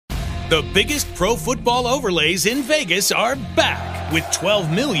The biggest pro football overlays in Vegas are back with $12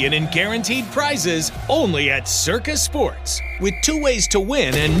 million in guaranteed prizes only at Circa Sports, with 2 ways to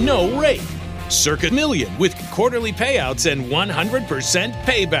win and no rate. Circa Million with quarterly payouts and 100%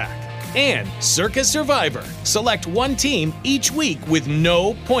 payback. And Circa Survivor. Select one team each week with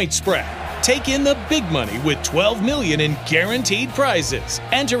no point spread. Take in the big money with $12 million in guaranteed prizes.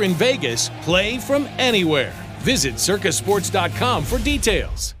 Enter in Vegas. Play from anywhere. Visit circasports.com for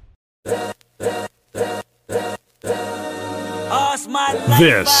details.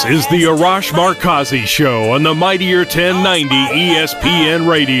 This is the Arash Markazi Show on the Mightier 1090 ESPN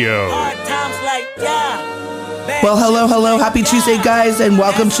Radio. Well, hello. Happy Tuesday, guys, and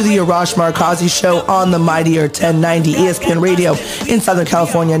welcome to the Arash Markazi Show on the Mightier 1090 ESPN Radio in Southern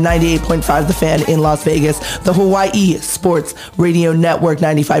California, 98.5 The Fan in Las Vegas, the Hawaii Sports Radio Network,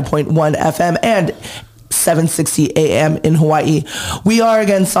 95.1 FM, and 760 AM in Hawaii. We are,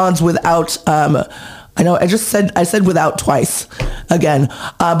 again, Sans without... I know I said without twice again,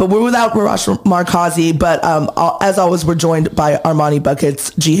 but we're without Arash Markazi. But as always, we're joined by Armani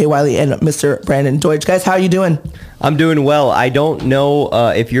Buckets, G. Wiley, and Mr. Brandon Deutsch. Guys, how are you doing? I'm doing well. I don't know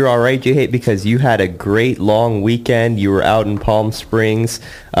if you're all right, J. because you had a great long weekend. You were out in Palm Springs.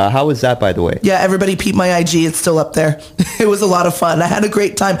 How was that, by the way? Yeah, everybody peep my IG. It's still up there. It was a lot of fun. I had a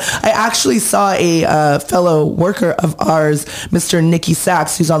great time. I actually saw a fellow worker of ours, Mr. Nicky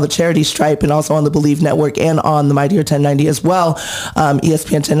Sachs, who's on the Charity Stripe and also on the Believe Network and on the Mightier 1090 as well,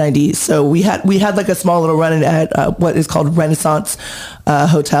 ESPN 1090. So we had like a small little run-in at what is called Renaissance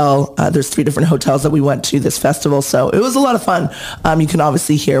Hotel. There's 3 different hotels that we went to this festival. So it was a lot of fun. You can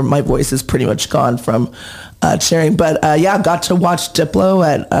obviously hear my voice is pretty much gone from sharing. But yeah, got to watch Diplo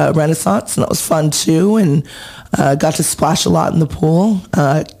at Renaissance, and that was fun too. And got to splash a lot in the pool.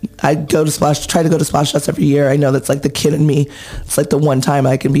 I try to go to Splash House every year. I know that's like the kid in me. It's like the one time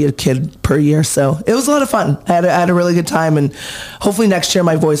I can be a kid per year. So it was a lot of fun. I had a really good time, and hopefully next year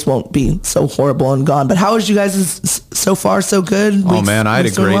my voice won't be so horrible and gone. But how was you guys so far? So good? Oh man, I had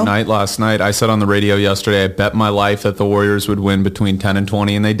a great night last night. I said on the radio yesterday, I bet my life that the Warriors would win between 10 and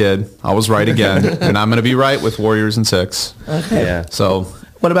 20, and they did. I was right again, and I'm going to be right with Warriors in 6. Okay. Yeah. So...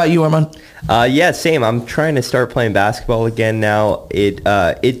 What about you, Armand? Yeah, same. I'm trying to start playing basketball again now.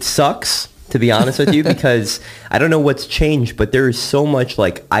 It sucks, to be honest with you, because I don't know what's changed, but there is so much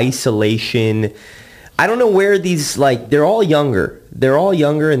like isolation. I don't know where these, like, they're all younger. They're all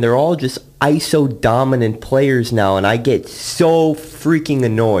younger, and they're all just ISO dominant players now, and I get so freaking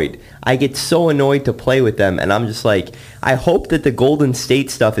annoyed. I get so annoyed to play with them, and I'm just like, I hope that the Golden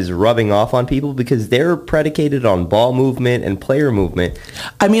State stuff is rubbing off on people because they're predicated on ball movement and player movement.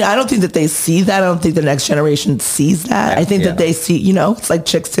 I mean, I don't think that they see that. I don't think the next generation sees that. I think that they see, it's like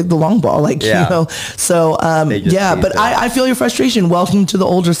chicks take the long ball, So, yeah, but I feel your frustration. Welcome to the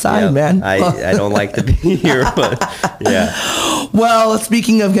older side, man. I don't like to be here, but yeah. Well,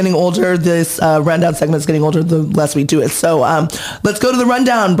 speaking of getting older, this rundown segment is getting older the less we do it. So let's go to the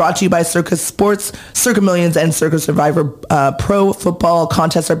rundown, brought to you by Circa Sports. Circa Millions and Circa Survivor pro football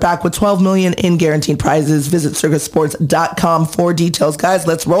contests are back with $12 million in guaranteed prizes. Visit circasports.com for details. Guys,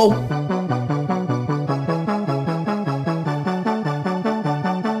 let's roll.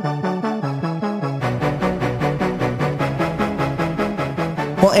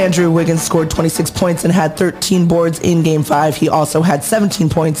 Well, Andrew Wiggins scored 26 points and had 13 boards in Game 5. He also had 17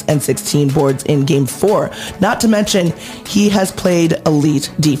 points and 16 boards in Game 4. Not to mention, he has played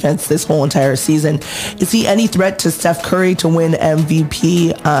elite defense this whole entire season. Is he any threat to Steph Curry to win MVP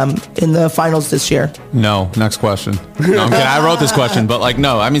in the finals this year? No. Next question. No, I'm kidding. I wrote this question, but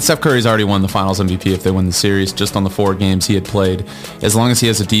no. I mean, Steph Curry's already won the finals MVP if they win the series just on the 4 games he had played. As long as he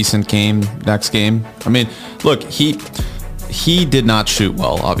has a decent game next game. I mean, look, He did not shoot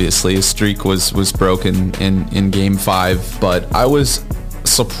well, obviously. His streak was broken in Game 5, but I was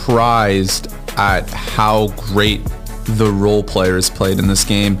surprised at how great the role players played in this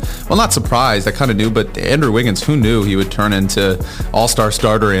game. Well, not surprised. I kind of knew, but Andrew Wiggins, who knew he would turn into all-star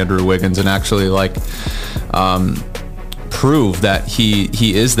starter Andrew Wiggins and actually prove that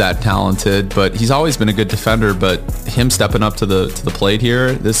he is that talented. But he's always been a good defender, but him stepping up to the plate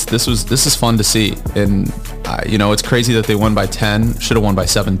here, this is fun to see. And it's crazy that they won by 10. Should have won by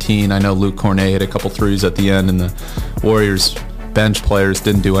 17. I know Luke Cornet hit a couple threes at the end, and the Warriors bench players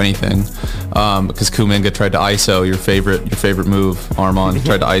didn't do anything because Kuminga tried to ISO, your favorite move, Armand.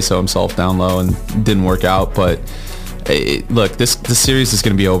 Tried to ISO himself down low and didn't work out. But look, this series is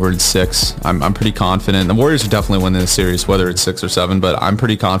going to be over in 6. I'm pretty confident. The Warriors are definitely winning this series, whether it's 6 or 7, but I'm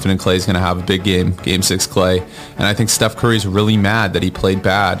pretty confident Klay's going to have a big game 6 Klay. And I think Steph Curry's really mad that he played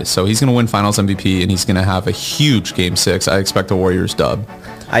bad. So he's going to win Finals MVP, and he's going to have a huge Game 6. I expect the Warriors dub.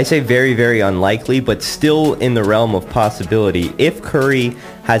 I say very, very unlikely, but still in the realm of possibility. If Curry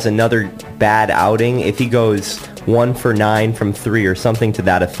has another bad outing, if he goes 1 for 9 from 3 or something to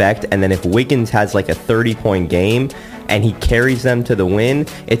that effect, and then if Wiggins has like a 30-point game and he carries them to the win,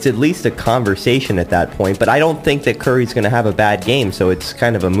 it's at least a conversation at that point. But I don't think that Curry's going to have a bad game, so it's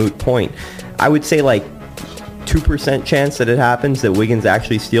kind of a moot point. I would say like 2% chance that it happens, that Wiggins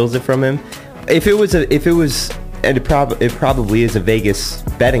actually steals it from him. If it was and it probably is a Vegas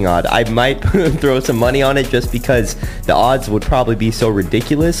betting odd, I might throw some money on it just because the odds would probably be so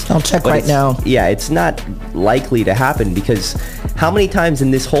ridiculous. I'll check right now. Yeah, it's not likely to happen because how many times in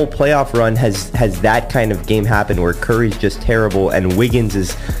this whole playoff run has that kind of game happened where Curry's just terrible and Wiggins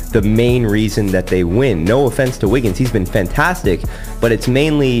is the main reason that they win? No offense to Wiggins, he's been fantastic, but it's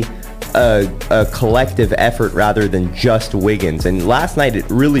mainly a collective effort rather than just Wiggins. And last night it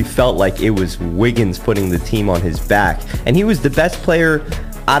really felt like it was Wiggins putting the team on his back, and he was the best player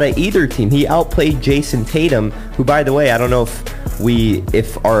out of either team. He outplayed Jason Tatum, who, by the way, I don't know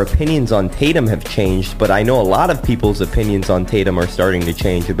if our opinions on Tatum have changed, but I know a lot of people's opinions on Tatum are starting to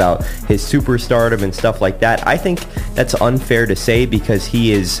change about his superstardom and stuff like that. I think that's unfair to say because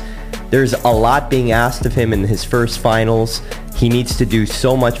there's a lot being asked of him in his first finals. He needs to do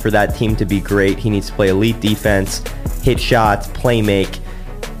so much for that team to be great. He needs to play elite defense, hit shots, play make.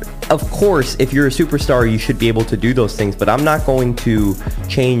 Of course, if you're a superstar, you should be able to do those things, but I'm not going to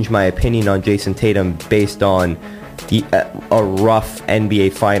change my opinion on Jason Tatum based on a rough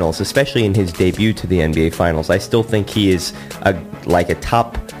NBA Finals, especially in his debut to the NBA Finals. I still think he is a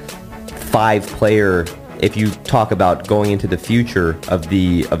top 5 player if you talk about going into the future of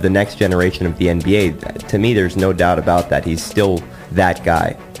the next generation of the NBA. To me, there's no doubt about that. He's still that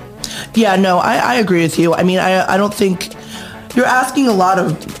guy. Yeah, no, I agree with you. I mean, I don't think you're asking a lot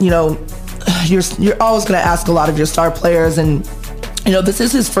of, you're always going to ask a lot of your star players, and this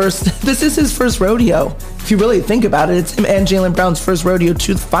is his first rodeo. If you really think about it, it's him and Jaylen Brown's first rodeo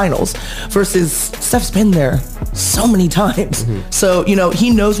to the finals versus Steph's been there so many times. Mm-hmm. So, he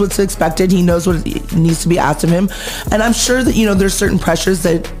knows what's expected. He knows what needs to be asked of him. And I'm sure that, there's certain pressures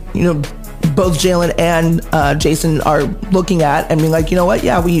that, both Jaylen and Jason are looking at and being like, you know what?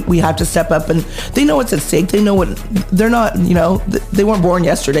 Yeah, we have to step up, and they know what's at stake. They know they're not, they weren't born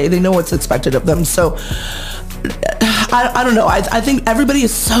yesterday. They know what's expected of them. So I don't know. I think everybody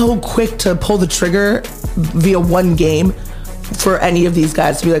is so quick to pull the trigger via one game for any of these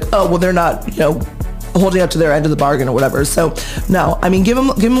guys to be like, oh, well, they're not, holding up to their end of the bargain or whatever. So no, I mean, give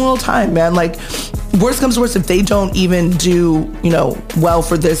them a little time, man. Like, worst comes to worst, if they don't even do, well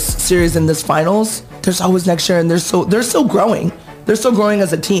for this series in this finals, there's always next year, and they're still growing. They're still growing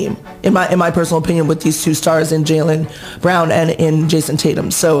as a team, in my personal opinion, with these two stars in Jaylen Brown and in Jason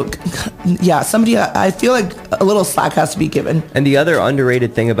Tatum. So, yeah, I feel like a little slack has to be given. And the other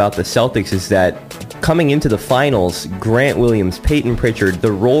underrated thing about the Celtics is that coming into the finals, Grant Williams, Peyton Pritchard,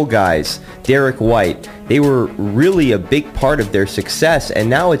 the role guys, Derek White, they were really a big part of their success. And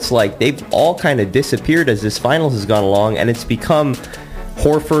now it's like they've all kind of disappeared as this finals has gone along, and it's become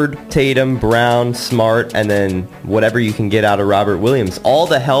Horford, Tatum, Brown, Smart, and then whatever you can get out of Robert Williams. All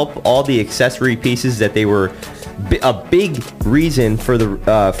the help, all the accessory pieces that they were a big reason for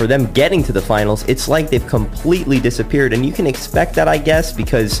them getting to the finals, it's like they've completely disappeared. And you can expect that, I guess,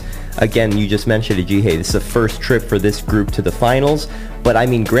 because, again, you just mentioned it, G. Hey, this is the first trip for this group to the finals. But, I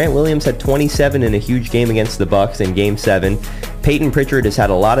mean, Grant Williams had 27 in a huge game against the Bucks in Game 7. Peyton Pritchard has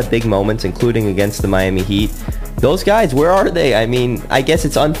had a lot of big moments, including against the Miami Heat. Those guys, where are they? I mean, I guess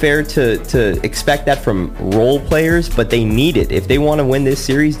it's unfair to expect that from role players, but they need it. If they want to win this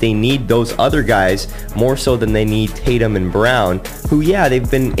series, they need those other guys more so than they need Tatum and Brown, who, yeah, they've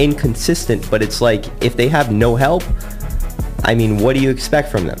been inconsistent, but it's like if they have no help, I mean, what do you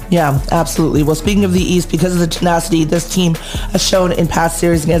expect from them? Yeah, absolutely. Well, speaking of the East, because of the tenacity this team has shown in past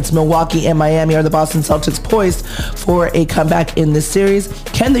series against Milwaukee and Miami, are the Boston Celtics poised for a comeback in this series?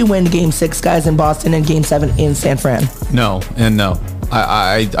 Can they win Game 6, guys, in Boston, and Game 7 in San Fran? No, and no.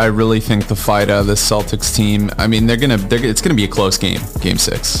 I really think the fight out of this Celtics team, I mean, it's gonna be a close game, Game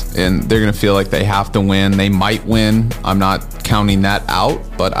 6, and they're gonna feel like they have to win. They might win. I'm not counting that out,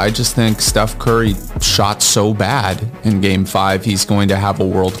 but I just think Steph Curry shot so bad in Game 5, he's going to have a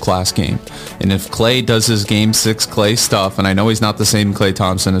world-class game. And if Klay does his Game 6 Klay stuff, and I know he's not the same Klay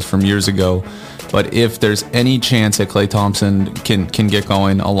Thompson as from years ago, but if there's any chance that Klay Thompson can get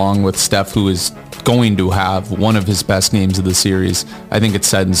going along with Steph, who is going to have one of his best games of the series, I think it's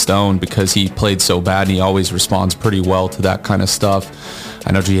set in stone because he played so bad and he always responds pretty well to that kind of stuff.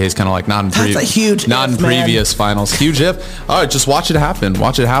 I know GA's kind of like not in previous finals. Huge if. All right, just watch it happen.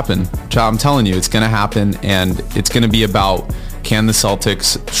 Watch it happen. I'm telling you, it's going to happen, and it's going to be about can the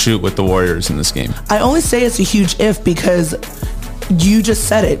Celtics shoot with the Warriors in this game? I only say it's a huge if because you just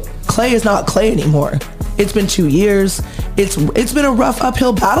said it. Klay is not Klay anymore. It's been 2 years. It's been a rough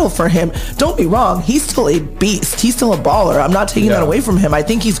uphill battle for him. Don't be wrong. He's still a beast. He's still a baller. I'm not taking that away from him. I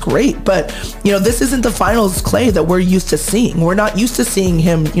think he's great. But, this isn't the finals Klay that we're used to seeing. We're not used to seeing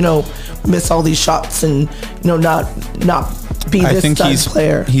him, miss all these shots and, not be this stud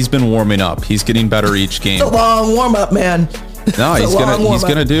player. He's been warming up. He's getting better each game. It's a long warm up, man. No, he's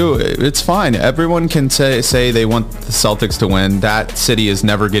gonna do it. It's fine. Everyone can say they want the Celtics to win. That city is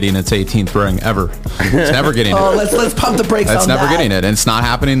never getting its 18th ring ever. It's never getting it. Let's pump the brakes on that. It's never getting it, and it's not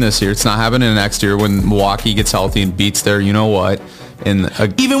happening this year. It's not happening next year when Milwaukee gets healthy and beats their what.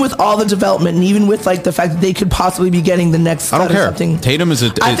 Even with all the development, and even with the fact that they could possibly be getting the next stud or something. Tatum is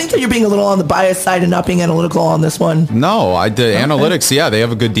I think that you're being a little on the biased side and not being analytical on this one. No, analytics. Yeah, they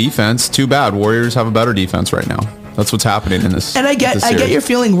have a good defense. Too bad Warriors have a better defense right now. That's what's happening in this. And I get your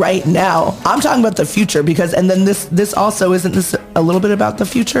feeling right now. I'm talking about the future and then this also isn't this a little bit about the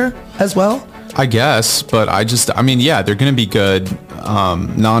future as well? I guess, but they're going to be good,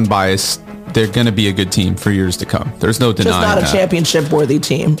 non-biased. They're going to be a good team for years to come. There's no denying that. Just not a championship-worthy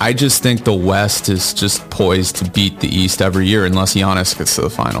team. I just think the West is just poised to beat the East every year unless Giannis gets to the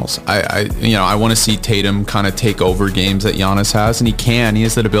finals. I want to see Tatum kind of take over games that Giannis has, and he can. He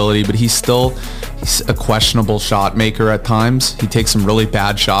has that ability, but he's a questionable shot maker at times. He takes some really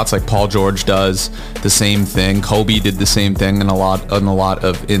bad shots like Paul George does. The same thing. Kobe did the same thing in a lot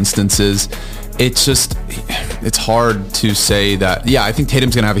of instances. It's hard to say that. Yeah, I think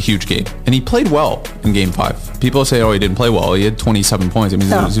Tatum's going to have a huge game. And he played well in Game 5. People say, he didn't play well. He had 27 points. I mean,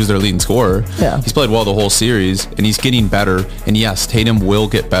 he was their leading scorer. Yeah. He's played well the whole series, and he's getting better. And yes, Tatum will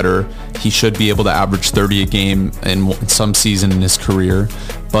get better. He should be able to average 30 a game in some season in his career.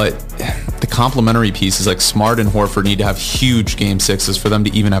 But the complementary pieces like Smart and Horford need to have huge Game 6s for them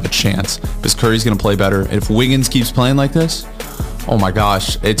to even have a chance. Because Curry's going to play better. And if Wiggins keeps playing like this, oh my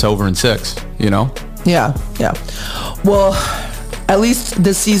gosh, it's over in 6, Yeah. Well, at least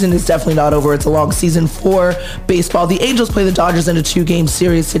this season is definitely not over. It's a long season for baseball. The Angels play the Dodgers in a 2-game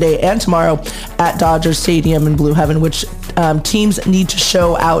series today and tomorrow at Dodger Stadium in Blue Heaven, which teams need to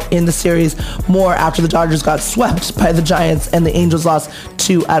show out in the series more after the Dodgers got swept by the Giants and the Angels lost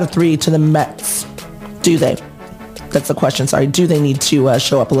 2 out of 3 to the Mets. Do they? That's the question, sorry. Do they need to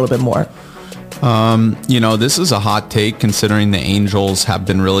show up a little bit more? This is a hot take considering the Angels have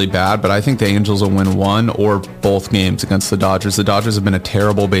been really bad, but I think the Angels will win one or both games against the Dodgers. The Dodgers have been a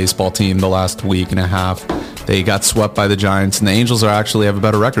terrible baseball team the last week and a half. They got swept by the Giants, and the Angels actually have a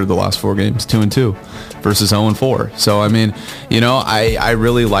better record the last 4 games, 2-2 versus 0-4. So, I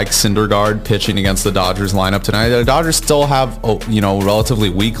really like Syndergaard pitching against the Dodgers lineup tonight. The Dodgers still have, relatively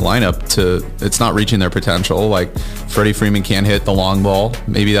weak lineup it's not reaching their potential. Like, Freddie Freeman can't hit the long ball.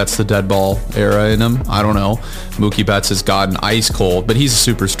 Maybe that's the dead ball era in him. I don't know. Mookie Betts has gotten ice cold, but he's a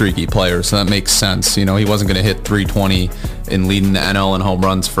super streaky player, so that makes sense. He wasn't going to hit 320 and leading the NL in home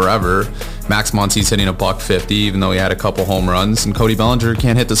runs forever. Max Muncy's hitting a $150, even though he had a couple home runs, and Cody Bellinger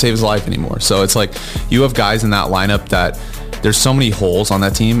can't hit to save his life anymore. So it's like you have guys in that lineup that there's so many holes on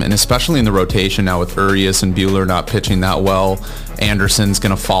that team, and especially in the rotation now with Urias and Buehler not pitching that well. Anderson's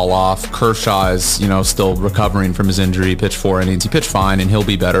going to fall off. Kershaw is, still recovering from his injury. He pitched 4 innings. He pitched fine, and he'll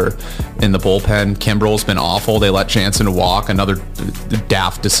be better in the bullpen. Kimbrel's been awful. They let Jansen walk. Another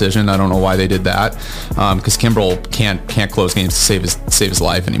daft decision. I don't know why they did that, because Kimbrel can't close games to save his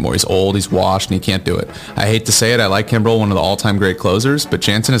life anymore. He's old. He's washed, and he can't do it. I hate to say it. I like Kimbrel, one of the all-time great closers, but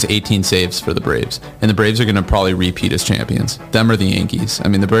Jansen has 18 saves for the Braves, and the Braves are going to probably repeat as champions. Them or the Yankees. I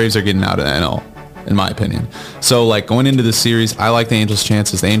mean, the Braves are getting out of the NL, in my opinion. So, going into this series, I like the Angels'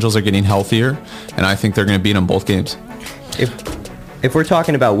 chances. The Angels are getting healthier, and I think they're going to beat them both games. If we're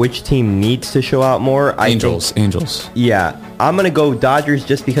talking about which team needs to show out more, Angels. Yeah, I'm going to go Dodgers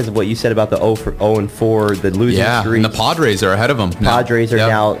just because of what you said about the 0-4, the losing streak. And the Padres are ahead of them now. Padres are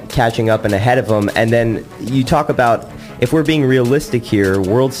now catching up and ahead of them. And then you talk about, if we're being realistic here,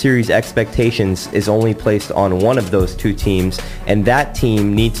 World Series expectations is only placed on one of those 2 teams, and that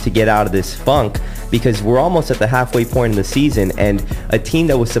team needs to get out of this funk because we're almost at the halfway point of the season, and a team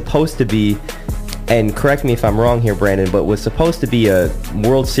that was supposed to be, and correct me if I'm wrong here, Brandon, but was supposed to be a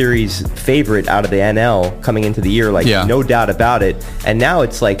World Series favorite out of the NL coming into the year, no doubt about it. And now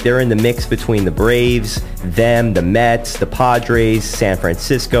it's like they're in the mix between the Braves, them, the Mets, the Padres, San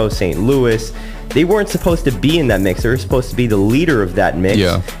Francisco, St. Louis. They weren't supposed to be in that mix. They were supposed to be the leader of that mix.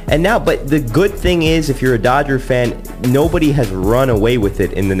 Yeah. And now, but the good thing is, if you're a Dodger fan, nobody has run away with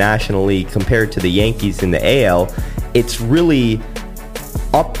it in the National League compared to the Yankees in the AL. It's really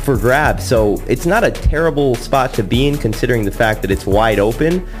up for grabs. So it's not a terrible spot to be in considering the fact that it's wide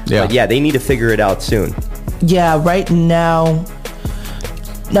open. Yeah. But yeah, they need to figure it out soon. Yeah, right now,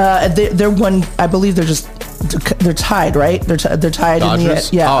 they're one. I believe they're tied, right? They're tied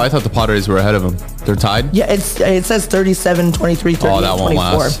Dodgers? in the Oh, I thought the Padres were ahead of them. They're tied? Yeah, it says 37, 23, 38, Oh, that won't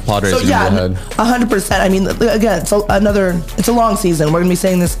 24. last. Padres so are gonna be ahead. 100%. I mean, again, it's a long season. We're going to be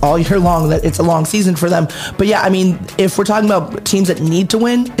saying this all year long, that it's a long season for them. But yeah, I mean, if we're talking about teams that need to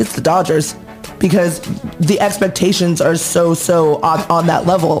win, it's the Dodgers, because the expectations are so on that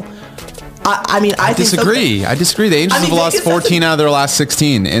level. I disagree. I disagree. The Angels have lost 14 out of their last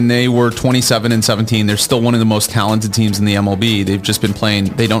 16, and they were 27-17. They're still one of the most talented teams in the MLB. They've just been playing.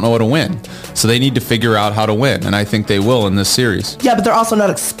 They don't know how to win, so they need to figure out how to win, and I think they will in this series. Yeah, but they're also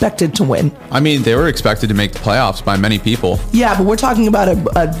not expected to win. I mean, they were expected to make the playoffs by many people. Yeah, but we're talking about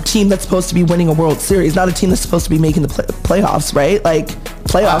a team that's supposed to be winning a World Series, not a team that's supposed to be making the playoffs, right? Like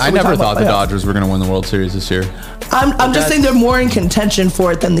playoffs. I never thought the Dodgers were going to win the World Series this year. I'm just saying they're more in contention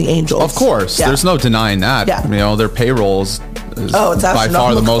for it than the Angels. Of course. Yeah. There's no denying that. Yeah. You know, their payrolls is by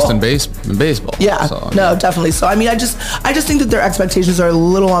far the most in baseball. Yeah, so, no, definitely. So, I mean, I just think that their expectations are a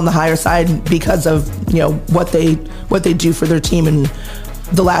little on the higher side because of, what they do for their team and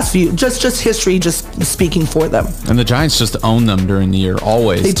the last few, just history, just speaking for them. And the Giants just own them during the year,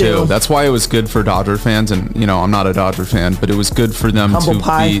 always, they too. Do. That's why it was good for Dodger fans, and, I'm not a Dodger fan, but it was good for them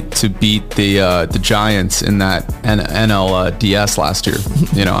to beat the Giants in that NLDS last year,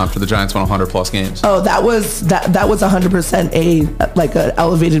 after the Giants won 100-plus games. Oh, that was 100% an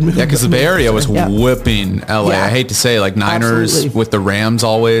elevated move. Yeah, because the Bay Area was whipping LA. Yeah. I hate to say, Niners absolutely. With the Rams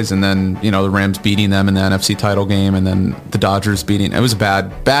always, and then, the Rams beating them in the NFC title game, and then the Dodgers beating. It was a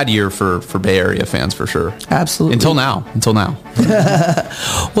bad year for Bay Area fans for sure. Absolutely. Until now.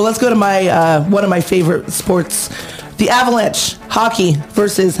 Well, let's go to my one of my favorite sports, the Avalanche, hockey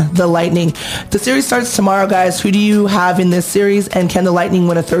versus the Lightning. The series starts tomorrow, guys. Who do you have in this series, and can the Lightning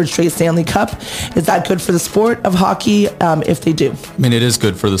win a third straight Stanley Cup? Is that good for the sport of hockey if they do? I mean, it is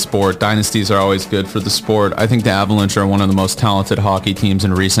good for the sport. Dynasties are always good for the sport. I think the Avalanche are one of the most talented hockey teams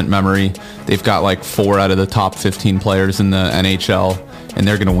in recent memory. They've got 4 out of the top 15 players in the NHL, and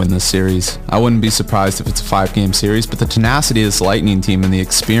they're going to win this series. I wouldn't be surprised if it's a 5-game series, but the tenacity of this Lightning team and the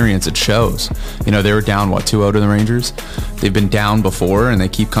experience, it shows. They were down, 2-0 to the Rangers? They've been down before, and they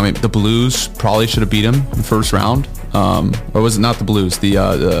keep coming. The Blues probably should have beat them in the first round. Or was it not the Blues? The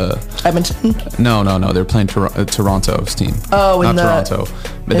Edmonton? No. They're playing Toronto's team. Oh, not Toronto.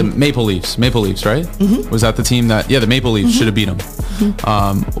 The Maple Leafs. Maple Leafs, right? Mm-hmm. Was that the team that? Yeah, the Maple Leafs should have beat them.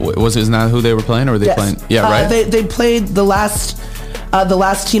 Mm-hmm. Isn't that who they were playing, or were they playing? Yeah, right. They played the last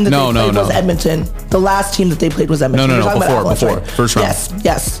team that they played was Edmonton. The last team that they played was Edmonton. No, before. Right? First round.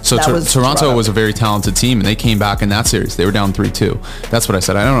 Yes. So Toronto was a very talented team, and they came back in that series. They were down 3-2. That's what I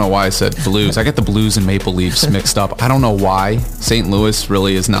said. I don't know why I said Blues. I get the Blues and Maple Leafs mixed up. I don't know why. St. Louis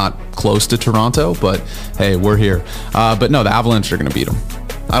really is not close to Toronto, but hey, we're here. But no, the Avalanche are going to beat them.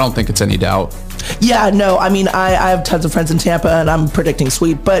 I don't think it's any doubt. Yeah, no, I mean, I have tons of friends in Tampa, and I'm predicting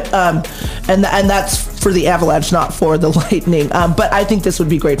sweep, but and that's for the Avalanche, not for the Lightning. But I think this would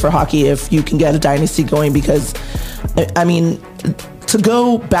be great for hockey if you can get a dynasty going, because, I mean, to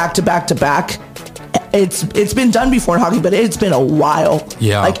go back to back to back, it's been done before in hockey, but it's been a while.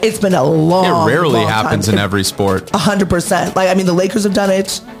 Yeah, it's been a long. It rarely long happens time. In every sport. 100%. The Lakers have done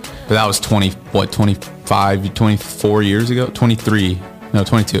it. But that was 24 years ago, 23. No,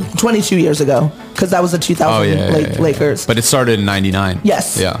 22. 22 years ago, because that was the 2000 Lakers. But it started in 99.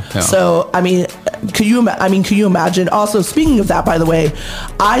 Yes. Yeah. So, could you imagine? Also, speaking of that, by the way,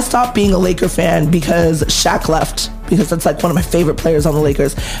 I stopped being a Laker fan because Shaq left, because that's one of my favorite players on the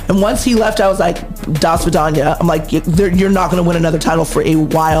Lakers. And once he left, I was like, Das Vidania. I'm like, you're not going to win another title for a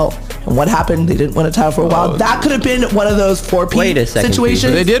while. And what happened? They didn't win a title for a while. That could have been one of those 4P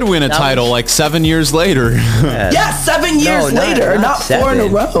situations. They did win a title 7 years later. Yeah, 7 years later, not 4 in a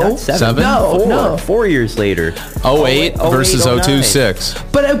row. Not 7. No. 4 years later. 08 versus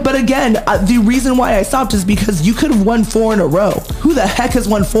 02-06. But again, the reason why I stopped is because you could have won 4 in a row. Who the heck has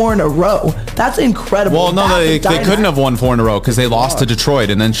won 4 in a row? That's incredible. Well, no, they couldn't have won 4 in a row because they lost to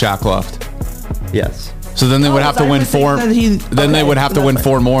Detroit and then Shaq left. Yes. So then they would have to win 4. They would have to win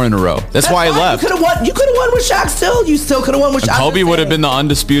 4 more in a row. That's why he left. You could have won with Shaq still. You still could have won with Shaq. Kobe would have been the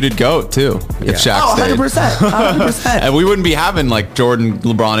undisputed GOAT too if Shaq stayed. 100%. And we wouldn't be having Jordan,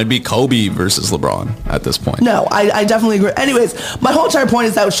 LeBron. It'd be Kobe versus LeBron at this point. No, I definitely agree. Anyways, my whole entire point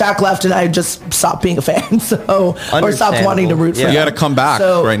is that Shaq left and I just stopped being a fan. Or stopped wanting to root for him. You got to come back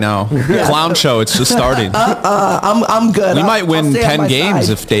right now. Clown show. It's just starting. I'm good. We might win 10 games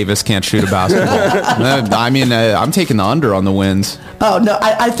if Davis can't shoot a basketball. I mean, I'm taking the under on the wins. Oh no,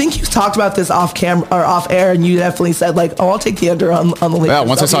 I think you talked about this off camera or off air, and you definitely said like, "Oh, I'll take the under on the Lakers." Yeah,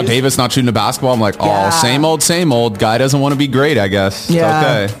 once I saw Davis not shooting the basketball, I'm like, "Oh, same old. Guy doesn't want to be great, I guess."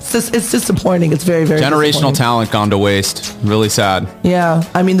 Yeah, It's okay. It's disappointing. It's very, very Generational talent gone to waste. Really sad. Yeah,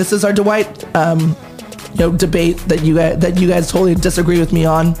 I mean, this is our Dwight, debate that you guys totally disagree with me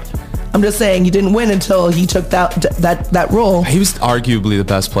on. I'm just saying he didn't win until he took that role. He was arguably the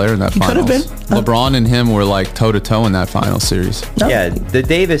best player in that finals. Could have been. LeBron and him were like toe to toe in that final series. No. Yeah, the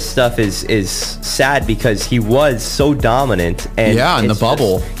Davis stuff is sad because he was so dominant. And in the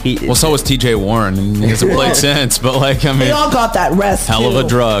bubble. So was TJ Warren, and he hasn't played since. But like, I mean, they all got that rest. Hell of a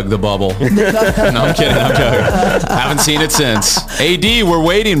drug, the bubble. No, I'm kidding. I'm joking. Haven't seen it since. AD, we're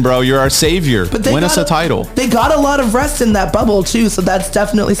waiting, bro. You're our savior. Win us a title. They got a lot of rest in that bubble too, so that's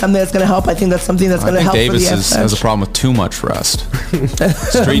definitely something that's going to help. I think that's something that's going to help. Davis for the has a problem with too much rest.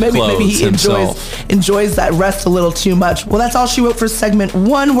 Street clothes maybe he enjoys that rest a little too much. Well, that's all she wrote for segment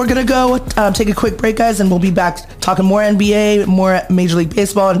 1. We're going to go take a quick break, guys, and we'll be back talking more NBA, more Major League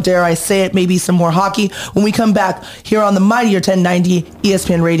Baseball, and dare I say it, maybe some more hockey when we come back here on the Mightier 1090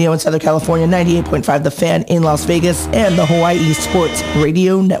 ESPN Radio in Southern California, 98.5 The Fan in Las Vegas, and the Hawaii Sports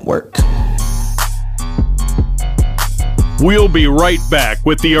Radio Network. We'll be right back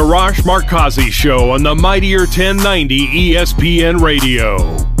with the Arash Markazi Show on the Mightier 1090 ESPN Radio.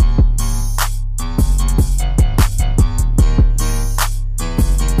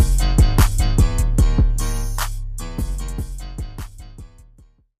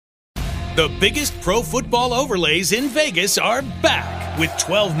 The biggest pro football overlays in Vegas are back with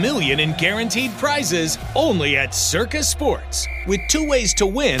 $12 million in guaranteed prizes only at Circa Sports, with 2 ways to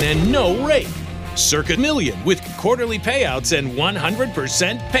win and no rake. Circa Million with quarterly payouts and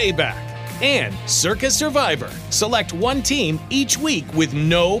 100% payback. And Circa Survivor. Select one team each week with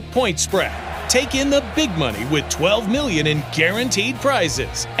no point spread. Take in the big money with $12 million in guaranteed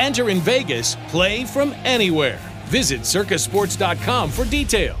prizes. Enter in Vegas, play from anywhere. Visit circasports.com for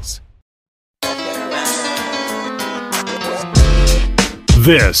details.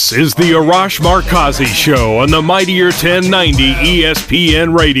 This is the Arash Markazi Show on the Mightier 1090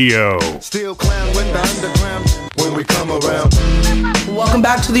 ESPN Radio. Still clown when the underground when we come around. Welcome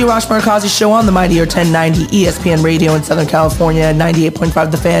back to the Arash Markazi Show on the Mightier 1090 ESPN Radio in Southern California,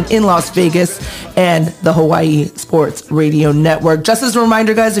 98.5 The Fan in Las Vegas, and the Hawaii Sports Radio Network. Just as a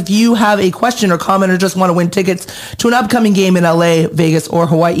reminder, guys, if you have a question or comment or just want to win tickets to an upcoming game in LA, Vegas, or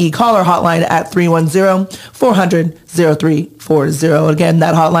Hawaii, call our hotline at 310-400-0340. Again,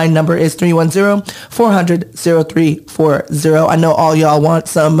 that hotline number is 310-400-0340. I know all y'all want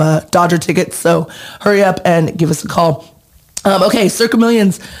some Dodger tickets, so hurry up and give us a call. Okay, Circa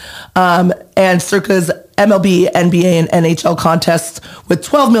Millions and Circa's MLB, NBA, and NHL contests with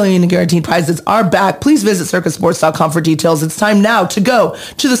 $12 million in guaranteed prizes are back. Please visit circasports.com for details. It's time now to go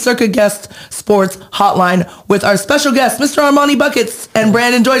to the Circa Guest Sports Hotline with our special guests, Mr. Armani Buckets and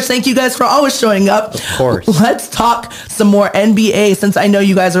Brandon George. Thank you guys for always showing up. Of course. Let's talk some more NBA since I know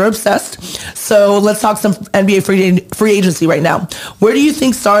you guys are obsessed. So let's talk some NBA free agency right now. Where do you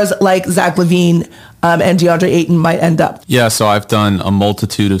think stars like Zach LaVine and DeAndre Ayton might end up? Yeah, so I've done a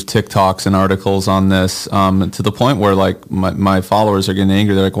multitude of TikToks and articles on this to the point where like my followers are getting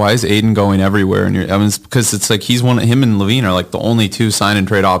angry. They're like, "Why is Ayton going everywhere?" And it's because it's like him and LaVine are like the only 2 sign and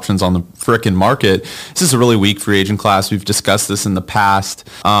trade options on the frickin' market. This is a really weak free agent class. We've discussed this in the past.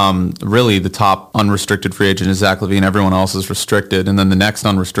 Really, the top unrestricted free agent is Zach LaVine. Everyone else is restricted, and then the next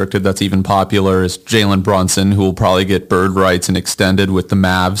unrestricted that's even popular is Jalen Brunson, who will probably get bird rights and extended with the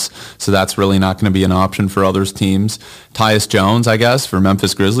Mavs. So that's really not going to be an option for others teams. Tyus Jones, I guess, for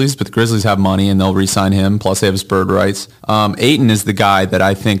Memphis Grizzlies, but the Grizzlies have money and they'll re-sign him, plus they have his bird rights. Ayton is the guy that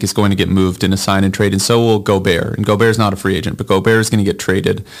I think is going to get moved in a sign and trade, and so will Gobert. And Gobert's not a free agent, but Gobert is going to get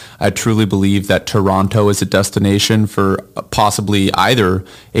traded. I truly believe that Toronto is a destination for possibly either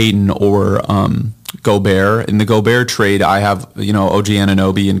Ayton or Gobert. In the Gobert trade, I have, OG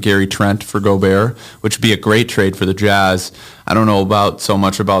Anunoby and Gary Trent for Gobert, which would be a great trade for the Jazz. I don't know so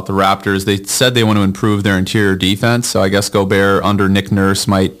much about the Raptors. They said they want to improve their interior defense, so I guess Gobert under Nick Nurse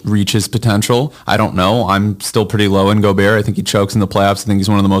might reach his potential. I don't know. I'm still pretty low in Gobert. I think he chokes in the playoffs. I think he's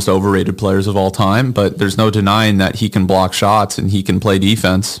one of the most overrated players of all time, but there's no denying that he can block shots and he can play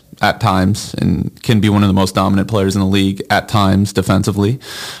defense at times and can be one of the most dominant players in the league at times defensively.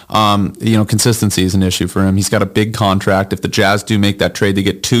 Consistency is an issue for him. He's got a big contract. If the Jazz do make that trade, they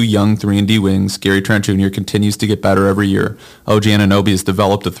get 2 young 3-and-D wings. Gary Trent Jr. continues to get better every year. OG Anunoby has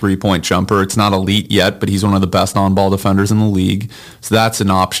developed a 3-point jumper. It's not elite yet, but he's one of the best on-ball defenders in the league. So that's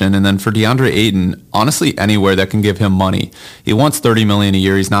an option. And then for DeAndre Ayton, honestly, anywhere that can give him money. He wants $30 million a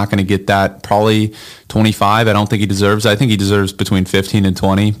year. He's not going to get that. Probably 25. I don't think he deserves. I think he deserves between 15 and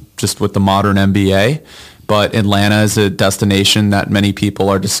 20, just with the modern NBA. But Atlanta is a destination that many people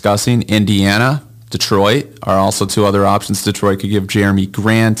are discussing. Indiana, Detroit are also two other options. Detroit could give Jeremy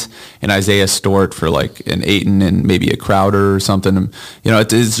Grant and Isaiah Stewart for like an Ayton and maybe a Crowder or something. You know,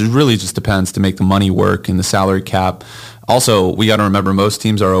 it really just depends to make the money work in the salary cap. Also, we got to remember most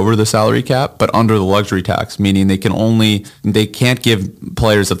teams are over the salary cap, but under the luxury tax, meaning they can't give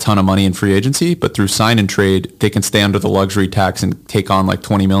players a ton of money in free agency, but through sign and trade, they can stay under the luxury tax and take on like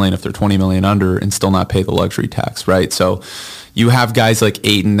 $20 million if they're $20 million under and still not pay the luxury tax, right? So you have guys like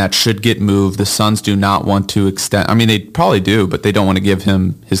Ayton that should get moved. The Suns do not want to extend. I mean, they probably do, but they don't want to give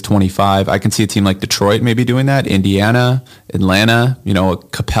him his 25. I can see a team like Detroit maybe doing that. Indiana, Atlanta, you know,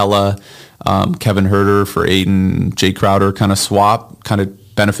 Capella, Kevin Huerter for Ayton, Jay Crowder kind of swap, kind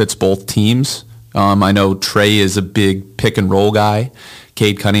of benefits both teams. I know Trey is a big pick and roll guy.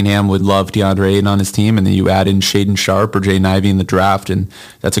 Cade Cunningham would love DeAndre Ayton on his team, and then you add in Shaedon Sharpe or Jay Nivey in the draft, and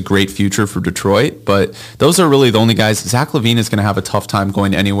that's a great future for Detroit. But those are really the only guys. Zach LaVine is going to have a tough time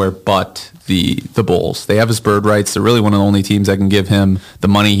going anywhere but the Bulls. They have his bird rights. They're really one of the only teams that can give him the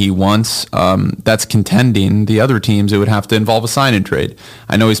money he wants. That's contending. The other teams, it would have to involve a sign and trade.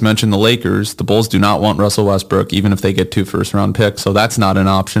 I know he's mentioned the Lakers. The Bulls do not want Russell Westbrook, even if they get 2 first-round picks. So that's not an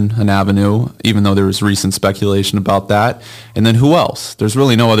option, an avenue, even though there was recent speculation about that. And then who else? There's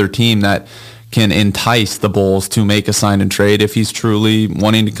really no other team that can entice the Bulls to make a sign and trade if he's truly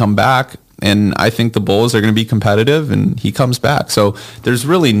wanting to come back. And I think the Bulls are going to be competitive and he comes back. So there's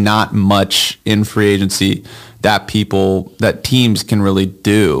really not much in free agency that teams can really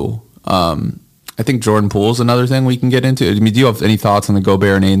do. I think Jordan Poole is another thing we can get into. I mean, do you have any thoughts on the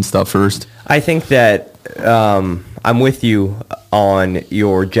Gobert and Ayton stuff first? I think that I'm with you on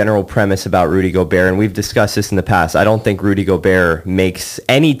your general premise about Rudy Gobert, and we've discussed this in the past. I don't think Rudy Gobert makes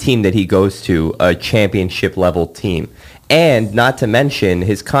any team that he goes to a championship-level team. And not to mention,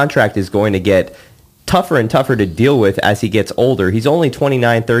 his contract is going to get tougher and tougher to deal with as he gets older. He's only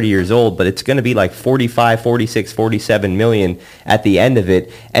 29, 30 years old, but it's going to be like 45, 46, 47 million at the end of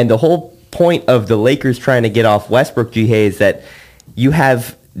it. And the whole point of the Lakers trying to get off Westbrook, G-Hay, is that you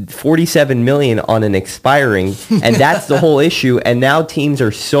have 47 million on an expiring, and that's the whole issue. And now teams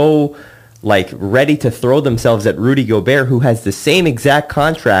are so ready to throw themselves at Rudy Gobert, who has the same exact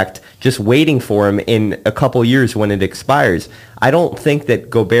contract just waiting for him in a couple years when it expires. I don't think that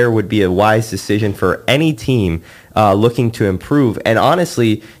Gobert would be a wise decision for any team looking to improve. And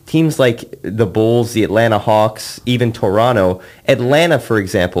honestly, teams like the Bulls, the Atlanta Hawks, even Toronto, Atlanta, for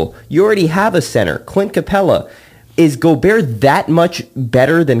example, you already have a center, Clint Capella. Is Gobert that much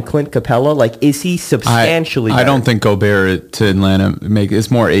better than Clint Capella? Is he substantially better? I don't think Gobert to Atlanta it's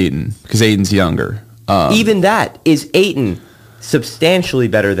more Ayton, because Ayton's younger. Even that, is Ayton substantially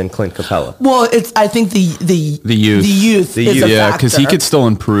better than Clint Capella? Well, I think the youth is a yeah, because he could still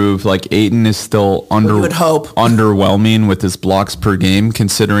improve. Ayton is still underwhelming with his blocks per game,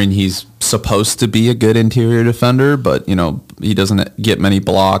 considering he's supposed to be a good interior defender, but he doesn't get many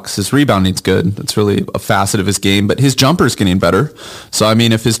blocks. His rebounding's good. That's really a facet of his game, but his jumper's getting better. So I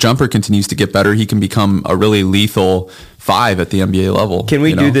mean, if his jumper continues to get better, he can become a really lethal 5 at the NBA level. Can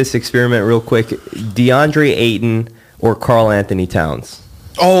we do this experiment real quick? DeAndre Ayton or Karl Anthony Towns?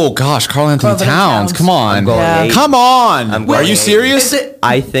 Oh gosh, Karl Anthony Towns. Come on. Come on. Are you serious?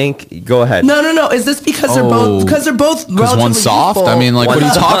 I think, go ahead. No. Is this because they're both because one's soft? Youthful? I mean, what are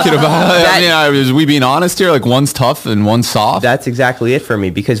you talking about? Is we being honest here? One's tough and one's soft? That's exactly it for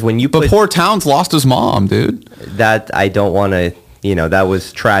me, because when you But poor Towns lost his mom, dude. That I don't want to, that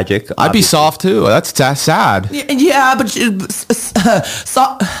was tragic. Obviously. I'd be soft too. That's sad. Yeah, but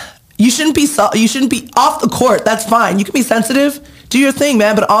you shouldn't be you shouldn't be off the court. That's fine. You can be sensitive. Do your thing,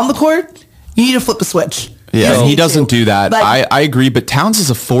 man. But on the court, you need to flip the switch. Yeah, he doesn't do that. I agree, but Towns is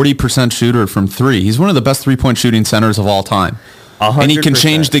a 40% shooter from 3. He's one of the best 3-point shooting centers of all time. 100%. And he can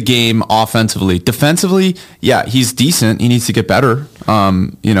change the game offensively. Defensively, yeah, he's decent. He needs to get better.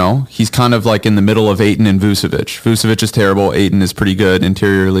 He's kind of in the middle of Ayton and Vucevic. Vucevic is terrible. Ayton is pretty good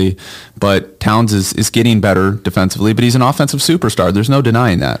interiorly. But Towns is getting better defensively, but he's an offensive superstar. There's no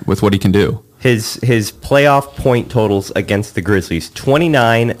denying that with what he can do. His playoff point totals against the Grizzlies: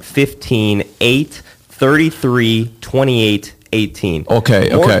 29, 15, 8, 33, 28, 18. Okay.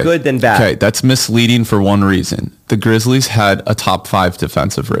 More good than bad. Okay, that's misleading for one reason. The Grizzlies had a top 5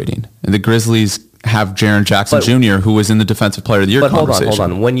 defensive rating. And the Grizzlies have Jaren Jackson Jr., who was in the Defensive Player of the Year conversation. Hold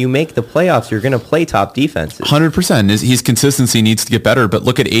on. When you make the playoffs, you're going to play top defenses. 100%. His consistency needs to get better, but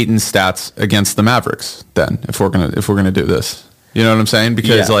look at Ayton's stats against the Mavericks then, if we're gonna do this. You know what I'm saying?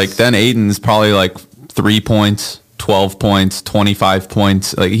 Because then Ayton's probably 3 points, 12 points, 25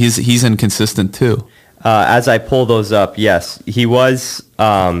 points. He's inconsistent too. As I pull those up, yes, he was.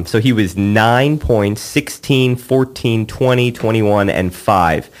 So he was 9 points, 16, 14, 20, 21, and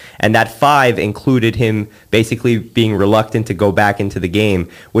 5. And that 5 included him basically being reluctant to go back into the game,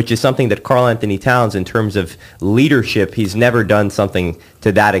 which is something that Karl Anthony Towns, in terms of leadership, he's never done something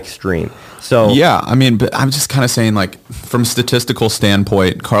to that extreme. So yeah, I mean, but I'm just kind of saying, like, from a statistical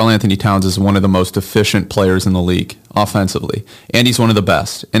standpoint, Karl Anthony Towns is one of the most efficient players in the league offensively, and he's one of the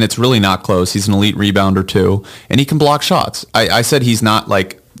best. And it's really not close. He's an elite rebounder too, and he can block shots. I said he's not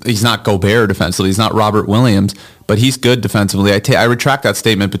Gobert defensively. He's not Robert Williams, but he's good defensively. I retract that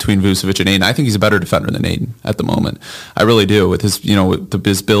statement between Vucevic and Ayton. I think he's a better defender than Ayton at the moment. I really do. With his, with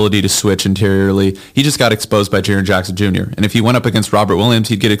his ability to switch interiorly, he just got exposed by Jaren Jackson Jr. And if he went up against Robert Williams,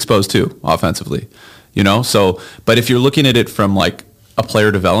 he'd get exposed too offensively. So, but if you're looking at it from like a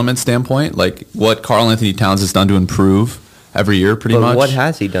player development standpoint, like what Karl Anthony Towns has done to improve every year, pretty much. What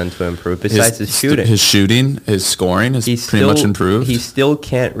has he done to improve besides his shooting? His shooting, his scoring has pretty much improved. He still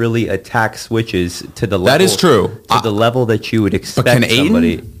can't really attack switches to the level. That is true. To the level that you would expect but can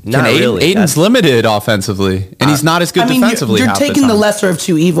somebody. Ayton? Not really. Ayton's limited offensively, and he's not as good defensively. You're half taking the lesser of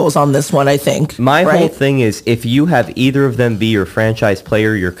two evils on this one, I think. My whole thing is, if you have either of them be your franchise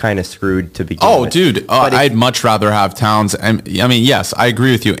player, you're kind of screwed to begin with. Oh, dude, I'd much rather have Towns. I mean, yes, I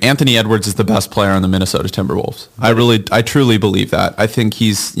agree with you. Anthony Edwards is the best player on the Minnesota Timberwolves. I truly believe that. I think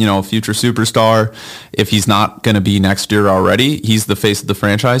he's, a future superstar. If he's not going to be next year already, he's the face of the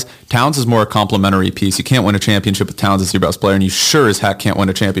franchise. Towns is more a complementary piece. You can't win a championship with Towns as your best player, and you sure as heck can't win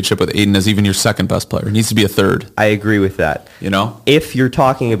a championship with Ayton as even your second best player. It needs to be a third. I agree with that. If you're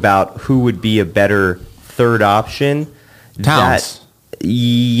talking about who would be a better third option, Towns.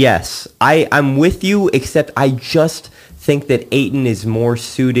 Yes, I'm with you, except I just think that Ayton is more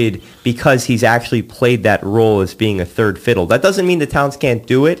suited because he's actually played that role as being a third fiddle. That doesn't mean that Towns can't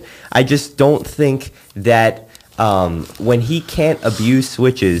do it. I just don't think that when he can't abuse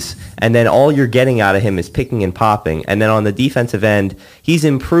switches and then all you're getting out of him is picking and popping, and then on the defensive end, he's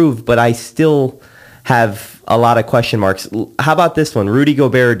improved, but I still have a lot of question marks. How about this one? Rudy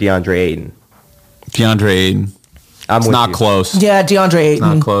Gobert or DeAndre Ayton? DeAndre Ayton. It's not close. Yeah, DeAndre Ayton. It's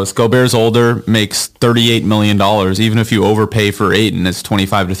not close. Gobert's older, makes $38 million. Even if you overpay for Ayton, it's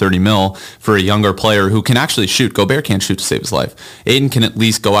 25 to 30 mil for a younger player who can actually shoot. Gobert can't shoot to save his life. Ayton can at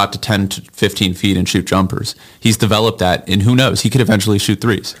least go out to 10 to 15 feet and shoot jumpers. He's developed that, and who knows? He could eventually shoot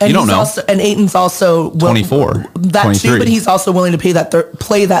threes. And you don't know. And Ayton's also 24. That 23. too, but he's also willing to play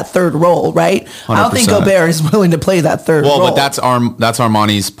that third role, right? 100%. I don't think Gobert is willing to play that third role. Well, but that's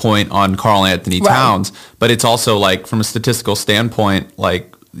Armani's point on Karl Anthony Towns. But it's also like from a statistical standpoint,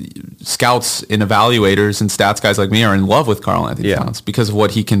 like scouts and evaluators and stats guys like me are in love with Karl Anthony Towns because of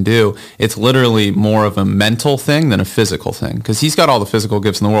what he can do. It's literally more of a mental thing than a physical thing because he's got all the physical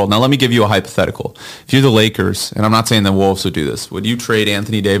gifts in the world. Now, let me give you a hypothetical. If you're the Lakers, and I'm not saying the Wolves would do this, would you trade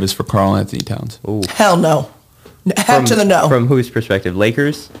Anthony Davis for Karl Anthony Towns? Ooh. Hell no. Heck to the no. From whose perspective?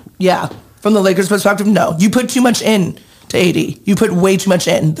 Lakers? Yeah. From the Lakers' perspective, no. You put too much in to AD. You put way too much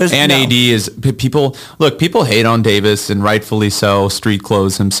in. AD is people hate on Davis and rightfully so, street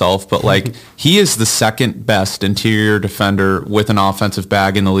clothes himself, but like he is the second best interior defender with an offensive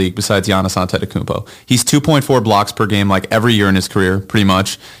bag in the league besides Giannis Antetokounmpo. He's 2.4 blocks per game like every year in his career, pretty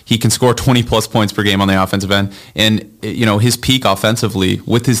much. He can score 20 plus points per game on the offensive end, and his peak offensively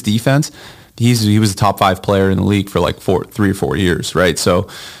with his defense, he was a top 5 player in the league for like 3 or 4 years, right? So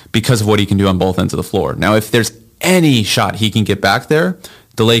because of what he can do on both ends of the floor. Now, if there's any shot he can get back there,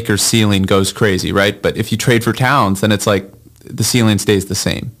 the Lakers' ceiling goes crazy, right? But if you trade for Towns, then it's like the ceiling stays the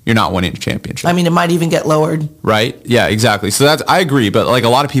same. You're not winning a championship. I mean, it might even get lowered. Right? Yeah, exactly. So I agree, but like a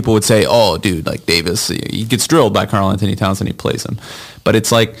lot of people would say, oh, dude, like Davis, he gets drilled by Karl Anthony Towns and he plays him. But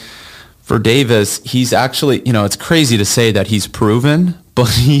it's like for Davis, he's actually, it's crazy to say that he's proven, but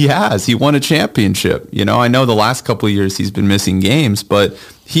he won a championship. I know the last couple of years he's been missing games, but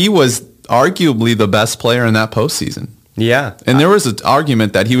he was arguably the best player in that postseason. Yeah. And there was an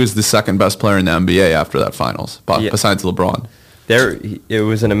argument that he was the second best player in the NBA after that finals, besides LeBron. It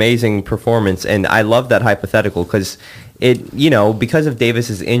was an amazing performance, and I love that hypothetical because because of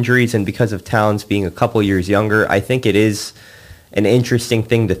Davis's injuries and because of Towns being a couple years younger, I think it is an interesting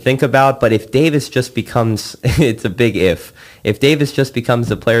thing to think about. But if Davis just becomes, it's a big if Davis just becomes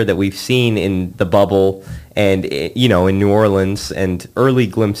the player that we've seen in the bubble and, in New Orleans and early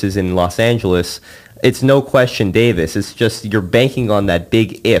glimpses in Los Angeles, it's no question Davis. It's just you're banking on that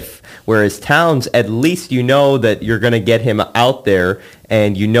big if. Whereas Towns, at least you know that you're going to get him out there,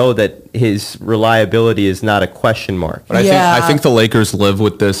 and you know that his reliability is not a question mark. But I think the Lakers live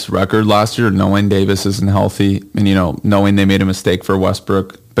with this record last year, knowing Davis isn't healthy, and knowing they made a mistake for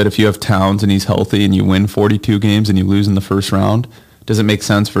Westbrook. But if you have Towns and he's healthy, and you win 42 games and you lose in the first round, does it make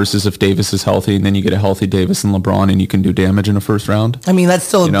sense versus if Davis is healthy and then you get a healthy Davis and LeBron and you can do damage in a first round? I mean, that's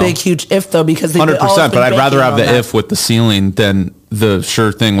still a big, huge if, though, because they've 100%, but I'd rather have the that. if with the ceiling than the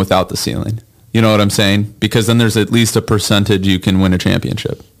sure thing without the ceiling. You know what I'm saying? Because then there's at least a percentage you can win a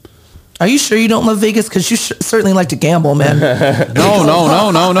championship. Are you sure you don't love Vegas? Because you certainly like to gamble, man.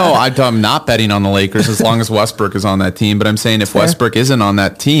 No. I'm not betting on the Lakers as long as Westbrook is on that team. But I'm saying if Westbrook isn't on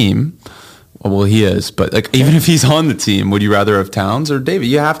that team... Well, he is, but even if he's on the team, would you rather have Towns or Davis?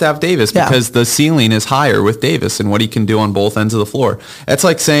 You have to have Davis because the ceiling is higher with Davis and what he can do on both ends of the floor. It's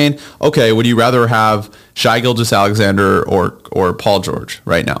like saying, okay, would you rather have Shai Gilgeous-Alexander or Paul George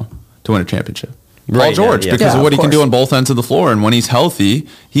right now to win a championship? Paul George, because of what he can do on both ends of the floor. And when he's healthy,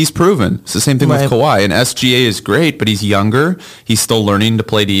 he's proven. It's the same thing with Kawhi. And SGA is great, but he's younger. He's still learning to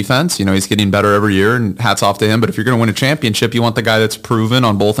play defense. He's getting better every year, and hats off to him. But if you're going to win a championship, you want the guy that's proven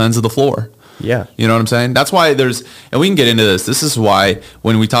on both ends of the floor. Yeah. You know what I'm saying? That's why and we can get into this. This is why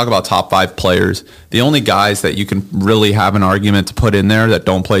when we talk about top 5 players, the only guys that you can really have an argument to put in there that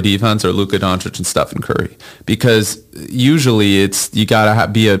don't play defense are Luka Doncic and Stephen Curry. Because usually you got to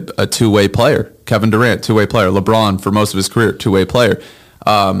be a two-way player. Kevin Durant, two-way player. LeBron, for most of his career, two-way player.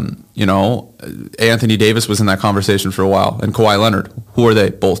 Anthony Davis was in that conversation for a while. And Kawhi Leonard. Who are they?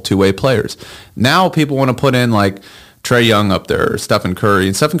 Both two-way players. Now people want to put in Trae Young up there, or Stephen Curry.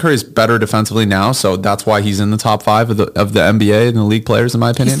 And Stephen Curry is better defensively now, so that's why he's in the top 5 of the NBA and the league players, in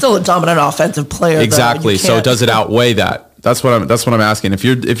my opinion. He's still a dominant offensive player. Exactly. So does it outweigh that? That's what I'm asking. If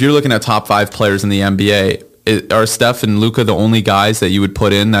you're looking at top 5 players in the NBA, are Steph and Luka the only guys that you would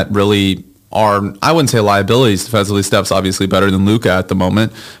put in that really are, I wouldn't say liabilities defensively? Steph's obviously better than Luka at the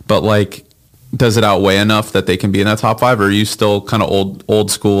moment, but does it outweigh enough that they can be in that top 5, or are you still kind of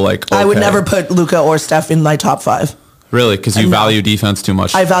old school? I would never put Luka or Steph in my top 5. Really? Because you value defense too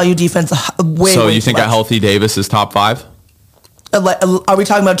much? I value defense way So you too think much. a healthy Davis is top 5? Are we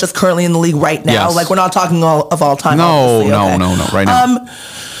talking about just currently in the league right now? Yes. We're not talking of all time. No, right now.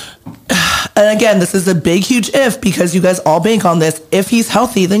 And again, this is a big, huge if, because you guys all bank on this. If he's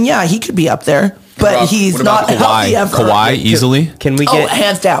healthy, then yeah, he could be up there. But he's not healthy ever. Kawhi easily? Can we get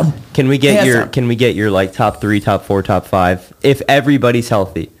hands down? Can we get your top 3, top 4, top 5 if everybody's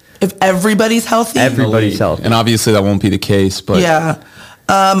healthy? If everybody's healthy? Everybody's healthy. And obviously that won't be the case, but... Yeah.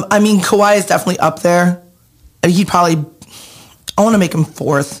 Kawhi is definitely up there. He'd probably... I want to make him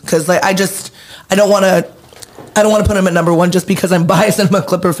 4th, because I don't want to put him at number 1 just because I'm biased and I'm a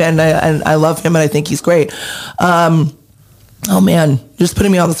Clipper fan and I love him and I think he's great. Oh man, you're just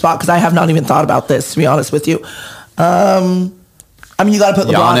putting me on the spot because I have not even thought about this, to be honest with you. You got to put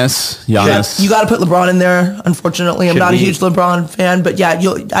LeBron. Giannis. You got to put LeBron in there. Unfortunately, I'm not a huge LeBron fan, but yeah,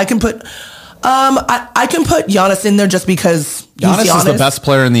 I can put. I can put Giannis in there just because Giannis he's is the best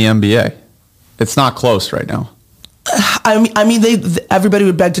player in the NBA. It's not close right now. Everybody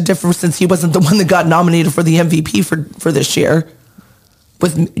would beg to differ since he wasn't the one that got nominated for the MVP for this year.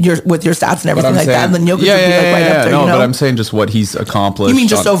 With your stats and everything like that, and then Jokic would be right up there. No, but I'm saying just what he's accomplished. You mean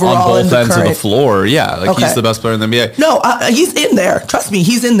just overall on both in ends of the floor? Yeah, he's the best player in the NBA. No, he's in there. Trust me,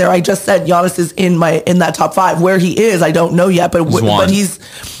 he's in there. I just said Giannis is in that top 5. Where he is, I don't know yet. But he's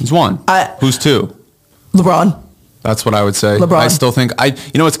one. Who's 2? LeBron. That's what I would say. LeBron. I still think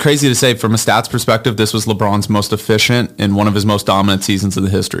it's crazy to say from a stats perspective, this was LeBron's most efficient and one of his most dominant seasons in the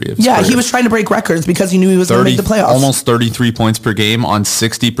history of his career. He was trying to break records because he knew he was going to make the playoffs. Almost 33 points per game on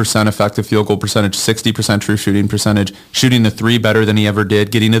 60% effective field goal percentage, 60% true shooting percentage, shooting the 3 better than he ever did,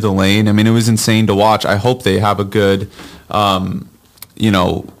 getting to the lane. I mean, it was insane to watch. I hope they have a good,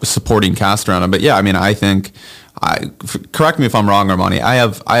 supporting cast around him. But yeah, I mean, I think, correct me if I'm wrong, Armani. I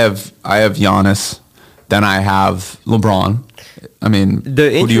have Giannis. Then I have LeBron. I mean,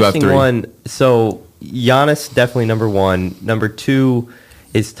 who do you have 3? One, so Giannis definitely number 1. Number 2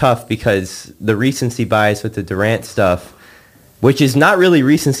 is tough because the recency bias with the Durant stuff, which is not really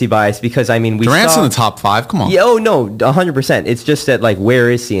recency bias because, Durant's in the top 5. Come on. Yeah, 100%. It's just that, where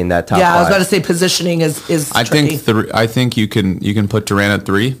is he in that top 5? Yeah, I was about to say positioning is tricky. I think you can put Durant at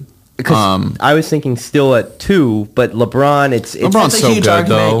 3. Because I was thinking still at 2, but LeBron, it's LeBron's so good argument,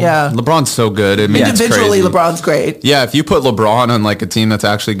 though. yeah. LeBron's so good. I mean, individually, it's crazy. LeBron's great. Yeah, if you put LeBron on like a team that's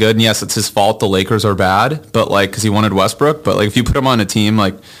actually good, and yes, it's his fault the Lakers are bad, but like because he wanted Westbrook, but like if you put him on a team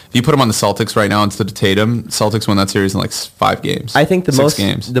like if you put him on the Celtics right now instead of Tatum, Celtics win that series in like 5 games. I think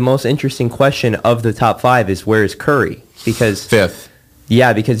the most interesting question of the top 5 is where is Curry? Because 5th.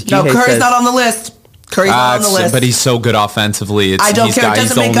 Yeah, because No, Curry's not on the list. Curry's not on the list. But he's so good offensively. I don't care. It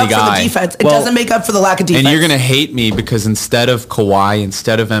doesn't make up for the defense. It doesn't make up for the lack of defense. And you're going to hate me because instead of Kawhi,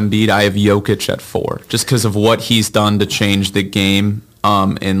 instead of Embiid, I have Jokic at 4. Just because of what he's done to change the game.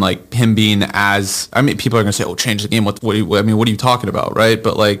 And like him being people are going to say, oh, change the game. What are you talking about? Right.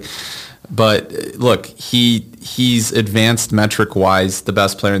 But look, he's advanced metric wise, the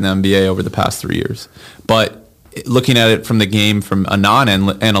best player in the NBA over the past 3 years. But looking at it from the game from a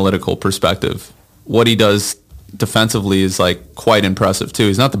non-analytical perspective, what he does defensively is like quite impressive too.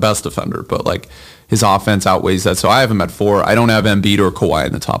 He's not the best defender, but like his offense outweighs that. So I have him at 4. I don't have Embiid or Kawhi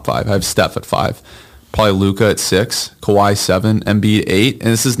in the top 5. I have Steph at 5. Probably Luka at 6, Kawhi 7, Embiid 8.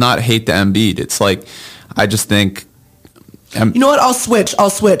 And this is not hate the Embiid. It's like, I just think. You know what? I'll switch.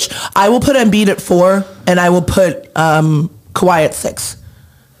 I will put Embiid at 4 and I will put Kawhi at 6.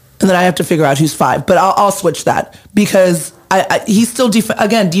 And then I have to figure out who's 5. But I'll switch that because he's still,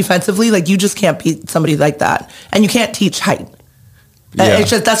 defensively, like you just can't beat somebody like that. And you can't teach height. Yeah.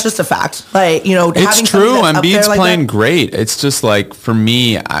 That's just a fact. Like, it's true. Embiid's playing great. It's just like, for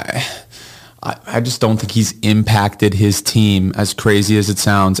me, I just don't think he's impacted his team, as crazy as it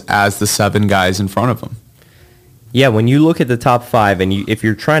sounds, as the 7 guys in front of him. Yeah, when you look at the top 5, and if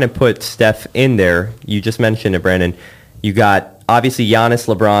you're trying to put Steph in there, you just mentioned it, Brandon, you got obviously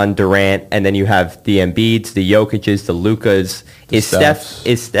Giannis, LeBron, Durant, and then you have the Embiids, the Jokic's, the Lukas. Is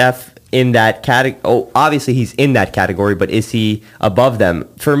Steph in that category? Oh, obviously he's in that category, but is he above them?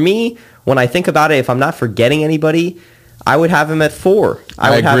 For me, when I think about it, if I'm not forgetting anybody, I would have him at 4.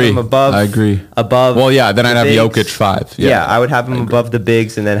 I would have him above. I agree. Above. Well, yeah. Then I'd have bigs. Jokic 5. Yeah, I would have him above the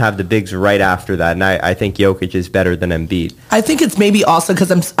bigs, and then have the bigs right after that. And I think Jokic is better than Embiid. I think it's maybe also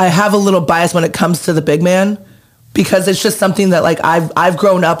because I have a little bias when it comes to the big man, because it's just something that like I've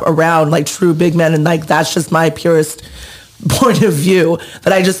grown up around like true big men, and like that's just my purest point of view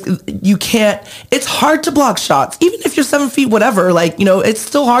that you can't. It's hard to block shots, even if you're 7 feet, whatever. Like it's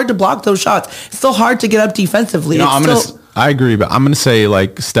still hard to block those shots. It's still hard to get up defensively. I agree, but I'm gonna say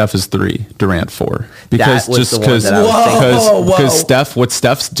like Steph is 3, Durant 4, because what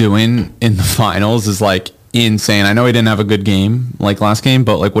Steph's doing in the finals is like insane. I know he didn't have a good game like last game,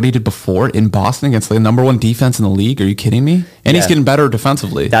 but like what he did before in Boston against the number 1 defense in the league. Are you kidding me? And he's getting better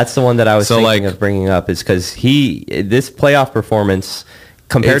defensively. That's the one that I was thinking of bringing up, is because this playoff performance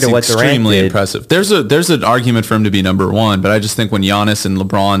compared to what Durant did, extremely impressive. There's an argument for him to be number 1, but I just think when Giannis and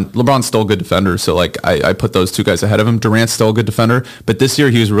LeBron's still a good defender, so like I put those 2 guys ahead of him. Durant's still a good defender, but this year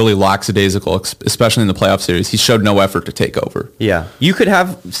he was really lackadaisical, especially in the playoff series. He showed no effort to take over. Yeah, you could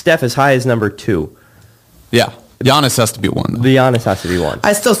have Steph as high as number 2. Yeah, Giannis has to be 1. The Giannis has to be 1.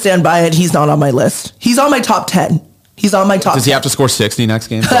 I still stand by it. He's not on my list. He's on my top 10. He's on my top 10. Does he have to score 60 next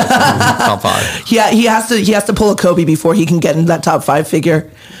game? Top 5. Yeah, he has to pull a Kobe before he can get in that top 5 figure.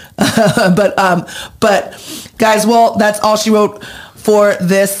 But guys, well, that's all she wrote for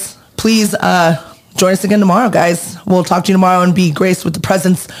this. Please join us again tomorrow, guys. We'll talk to you tomorrow and be graced with the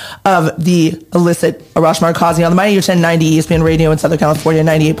presence of the illicit Arash Markazi on the Mighty 1090 ESPN Radio in Southern California,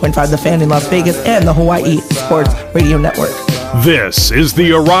 98.5 The Fan in Las Vegas, and the Hawaii Sports Radio Network. This is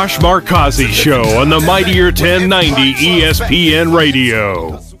the Arash Markazi Show on the Mightier 1090 ESPN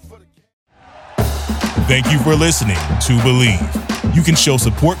Radio. Thank you for listening to Believe. You can show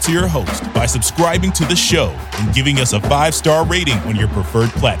support to your host by subscribing to the show and giving us a 5-star rating on your preferred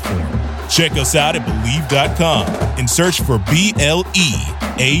platform. Check us out at Believe.com and search for BLEAV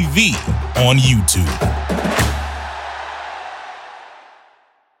on YouTube.